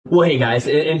Well, hey guys,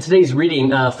 in today's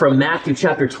reading from Matthew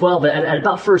chapter 12, at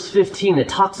about verse 15, it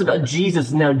talks about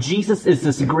Jesus. Now, Jesus is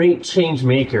this great change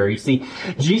maker. You see,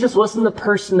 Jesus wasn't the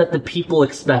person that the people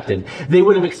expected. They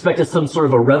would have expected some sort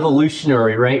of a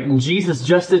revolutionary, right? And Jesus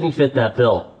just didn't fit that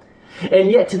bill.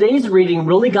 And yet today's reading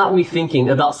really got me thinking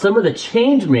about some of the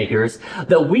change makers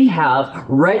that we have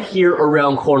right here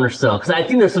around Cornerstone, because I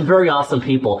think there's some very awesome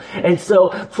people. And so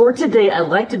for today, I'd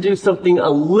like to do something a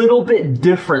little bit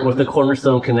different with the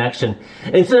Cornerstone Connection.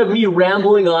 Instead of me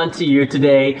rambling on to you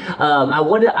today, I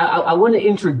want to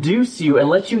introduce you and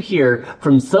let you hear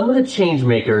from some of the change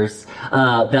makers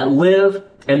that live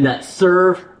and that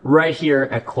serve right here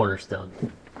at Cornerstone.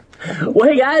 Well,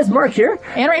 hey guys, Mark here.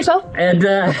 And Rachel. And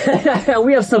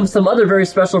we have some other very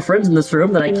special friends in this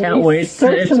room that I can't wait.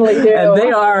 Certainly do. And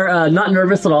they are not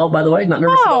nervous at all, by the way. Not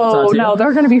nervous at all. No,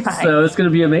 they're going to be fine. So it's going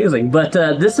to be amazing. But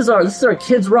this is our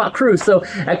Kids Rock crew. So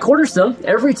at Cornerstone,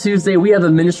 every Tuesday we have a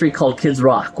ministry called Kids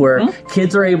Rock, where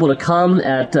kids are able to come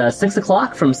at 6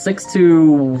 o'clock from 6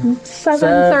 to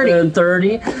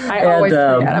 7:30. I always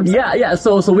forget. Yeah.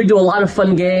 So we do a lot of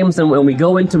fun games, and when we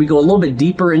go a little bit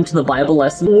deeper into the Bible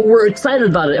lesson. We're excited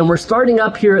about it, and we're starting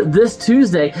up here this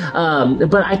Tuesday.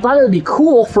 But I thought it would be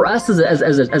cool for us as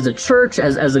a church,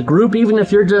 as a group, even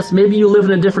if you're just, maybe you live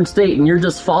in a different state and you're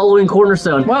just following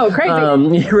Cornerstone. Whoa,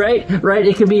 crazy. Right.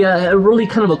 It could be a really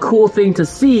kind of a cool thing to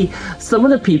see some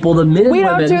of the people, the men and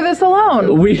women. We don't do this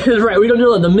alone. We don't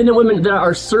do it. The men and women that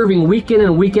are serving week in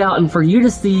and week out, and for you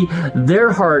to see their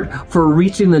heart for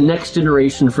reaching the next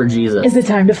generation for Jesus. Is it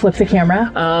time to flip the camera?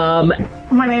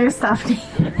 My name is Stephanie.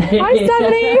 Hi,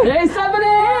 Stephanie. Hey,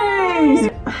 Stephanie!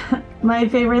 My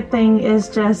favorite thing is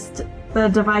just the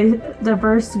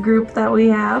diverse group that we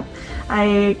have.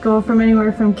 I go from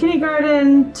anywhere from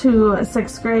kindergarten to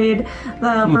sixth grade.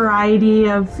 The variety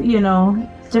of,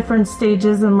 different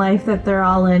stages in life that they're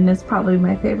all in is probably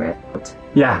my favorite.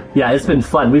 Yeah, it's been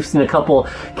fun. We've seen a couple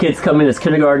kids come in as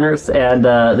kindergartners, and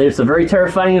there's a very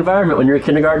terrifying environment when you're a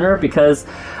kindergartner because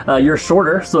you're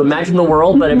shorter. So imagine the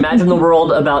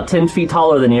world about 10 feet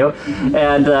taller than you,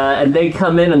 and they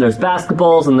come in and there's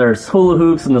basketballs and there's hula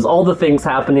hoops and there's all the things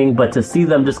happening. But to see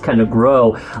them just kind of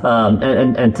grow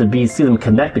and to see them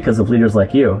connect because of leaders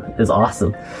like you is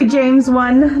awesome. James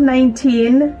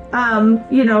 1:19.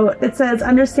 It says,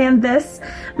 "Understand this,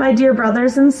 my dear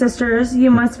brothers and sisters, you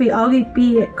must be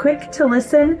quick to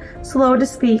listen, slow to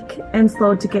speak, and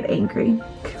slow to get angry."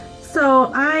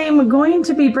 So I'm going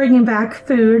to be bringing back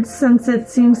food since it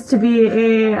seems to be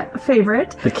a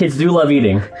favorite. The kids do love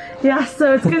eating. Yeah,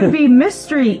 so it's going to be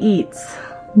Mystery Eats.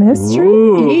 Mystery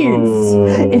Ooh.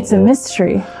 Eats. It's a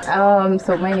mystery.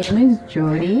 So my name is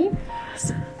Jody,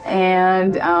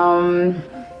 and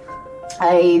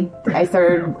I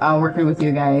started working with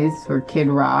you guys for Kids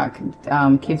Rock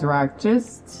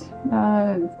just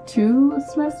 2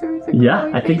 semesters ago. Yeah,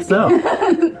 I think so.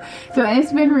 So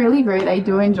it's been really great. I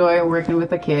do enjoy working with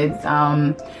the kids.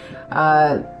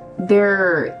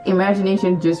 Their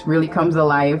imagination just really comes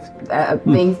alive.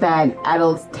 Things that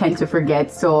adults tend to forget.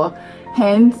 So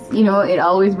hence, it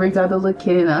always brings out the little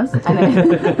kid in us.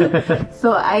 And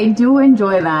so I do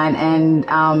enjoy that. And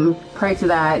prior to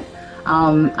that,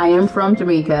 I am from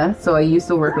Jamaica, so I used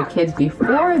to work with kids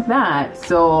before that.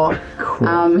 So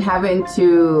having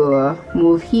to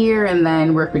move here and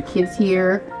then work with kids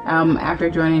here after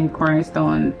joining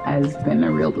Cornerstone has been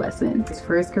a real blessing. It's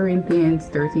 1 Corinthians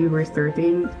 13 verse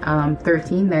 13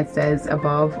 that says,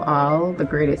 "Above all, the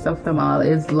greatest of them all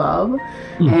is love."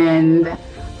 And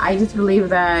I just believe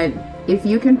that if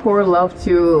you can pour love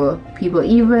to people,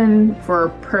 even for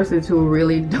persons who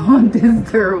really don't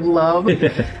deserve love,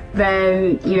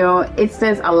 then, it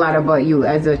says a lot about you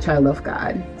as a child of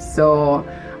God. So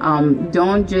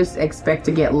don't just expect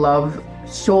to get love.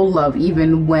 Show love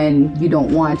even when you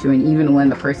don't want to and even when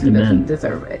the person doesn't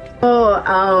deserve it. So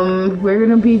we're going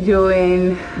to be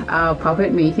doing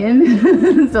puppet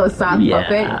making. So sock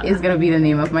puppet is going to be the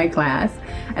name of my class.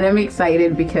 And I'm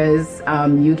excited because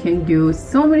you can do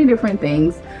so many different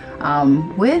things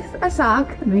with a sock,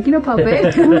 making a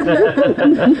puppet.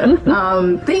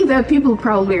 Things that people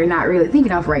probably are not really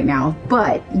thinking of right now.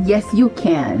 But yes, you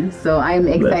can. So I'm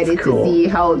excited to see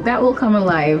how that will come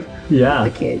alive with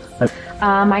the kids.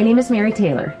 My name is Mary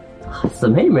Taylor.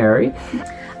 Awesome. Hey, Mary.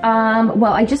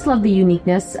 Well, I just love the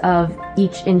uniqueness of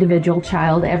each individual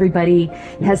child. Everybody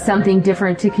has something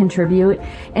different to contribute.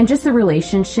 And just the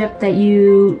relationship that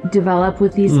you develop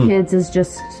with these kids is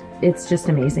it's just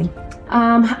amazing.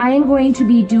 I am going to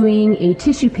be doing a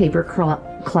tissue paper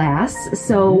class.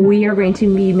 So we are going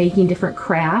to be making different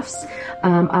crafts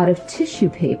out of tissue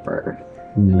paper.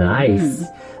 Nice.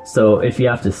 So if you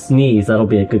have to sneeze, that'll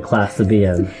be a good class to be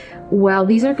in. Well,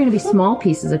 these are going to be small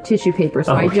pieces of tissue paper,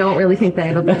 so I don't really think that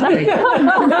it'll be big.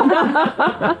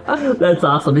 That's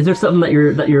awesome. Is there something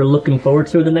that you're looking forward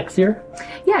to the next year?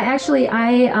 Yeah, actually,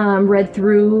 I read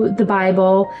through the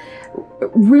Bible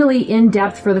really in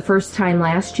depth for the first time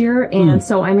last year, and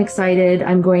so I'm excited.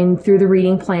 I'm going through the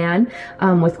reading plan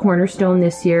with Cornerstone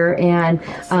this year, and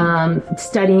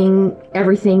studying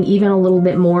everything even a little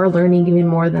bit more, learning even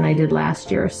more than I did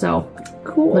last year. So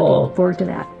Cool. looking forward to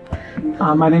that.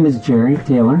 My name is Jerry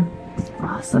Taylor.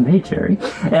 Awesome. Hey, Jerry.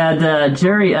 And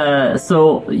Jerry,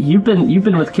 so you've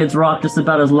been with Kids Rock just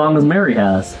about as long as Mary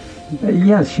has.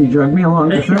 Yes, she dragged me along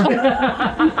with her.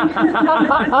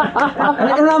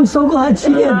 And I'm so glad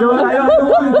she did. I don't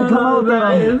want it to come out that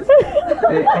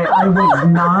I was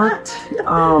not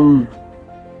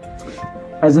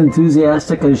as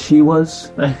enthusiastic as she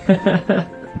was.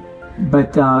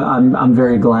 But I'm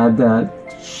very glad that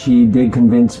she did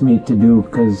convince me to do,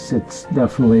 because it's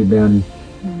definitely been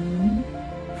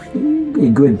a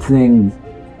good thing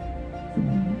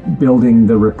building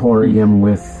the rapport again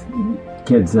with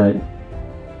kids that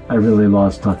I really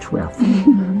lost touch with.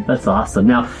 That's awesome.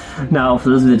 Now, for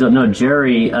those of you that don't know,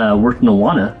 Jerry worked in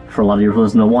Awana for a lot of years.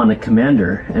 Was an Awana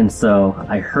commander, and so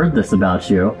I heard this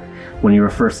about you when you were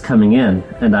first coming in,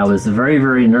 and I was very,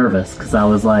 very nervous because I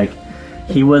was like,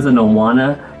 he was an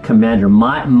Awana commander.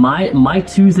 My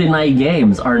Tuesday night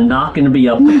games are not going to be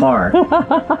up to par.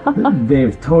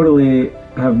 They've totally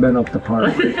have been up to par.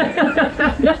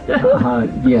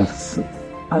 Yes.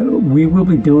 We will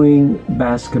be doing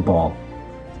basketball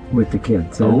with the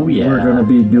kids. Oh, yeah. We're going to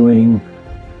be doing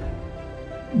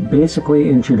basically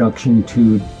introduction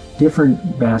to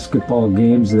different basketball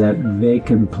games that they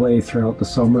can play throughout the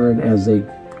summer, and as they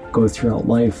go throughout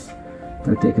life,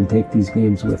 that they can take these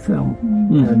games with them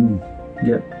and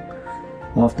get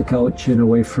off the couch and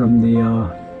away from the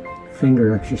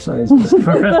finger exercises.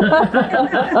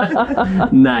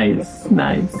 Nice.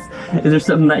 Is there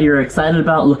something that you're excited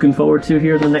about, looking forward to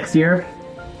here the next year?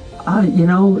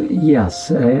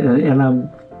 Yes. And I'm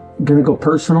going to go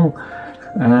personal.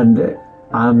 And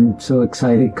I'm so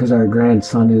excited because our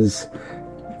grandson is,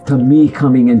 to me,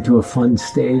 coming into a fun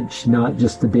stage, not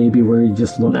just the baby where you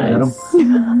just look at him.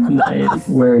 Nice.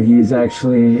 Where he's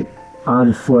actually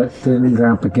on foot, and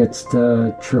Grandpa gets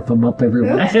to trip him up every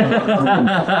once in a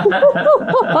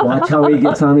while. Watch how he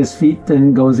gets on his feet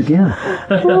and goes again.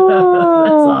 That's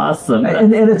awesome.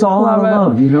 And it's all out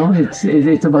of love,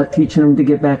 It's about teaching him to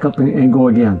get back up and go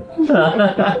again.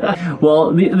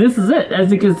 Well, this is it.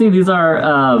 As you can see, these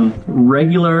are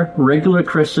regular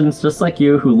Christians just like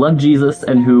you, who love Jesus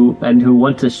and who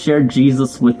want to share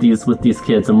Jesus with these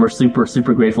kids, and we're super,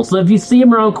 super grateful. So if you see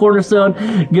them around Cornerstone,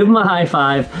 give them a high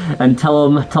five and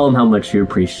tell them how much you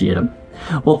appreciate them.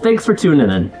 Well, thanks for tuning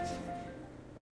in.